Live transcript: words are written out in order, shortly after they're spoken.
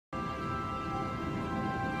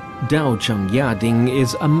Dacheng Yading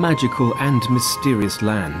is a magical and mysterious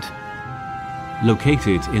land.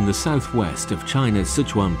 Located in the southwest of China's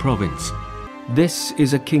Sichuan province, this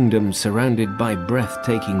is a kingdom surrounded by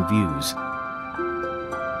breathtaking views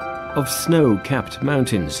of snow-capped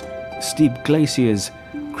mountains, steep glaciers,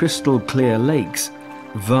 crystal-clear lakes,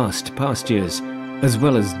 vast pastures, as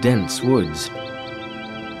well as dense woods.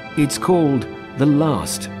 It's called the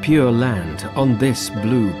last pure land on this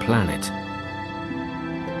blue planet.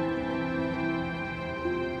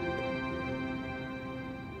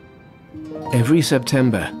 Every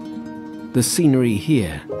September, the scenery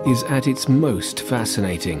here is at its most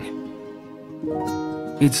fascinating.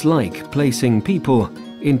 It's like placing people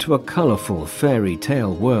into a colorful fairy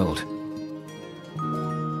tale world.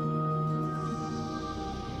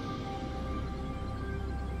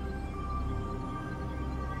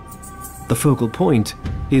 The focal point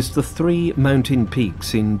is the 3 mountain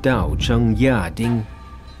peaks in Dacheng Yading.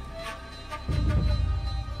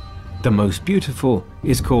 The most beautiful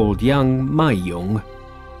is called Yang Maiyong.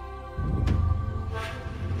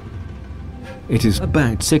 It is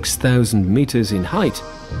about 6,000 meters in height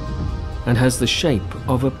and has the shape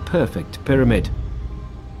of a perfect pyramid.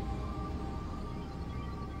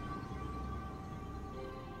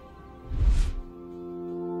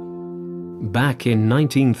 Back in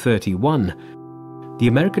 1931, the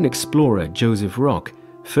American explorer Joseph Rock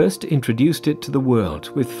first introduced it to the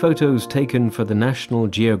world with photos taken for the National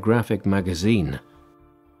Geographic magazine.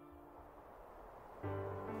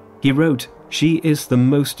 He wrote, "She is the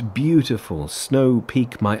most beautiful snow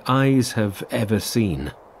peak my eyes have ever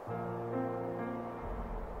seen."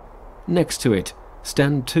 Next to it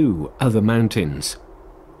stand 2 other mountains,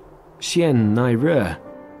 Xiannairi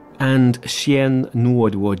and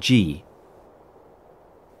Xianuoduoji.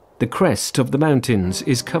 The crest of the mountains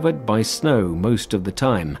is covered by snow most of the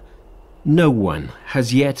time. No one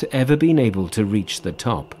has yet ever been able to reach the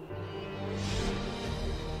top.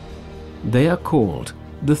 They are called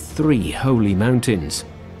the 3 holy mountains,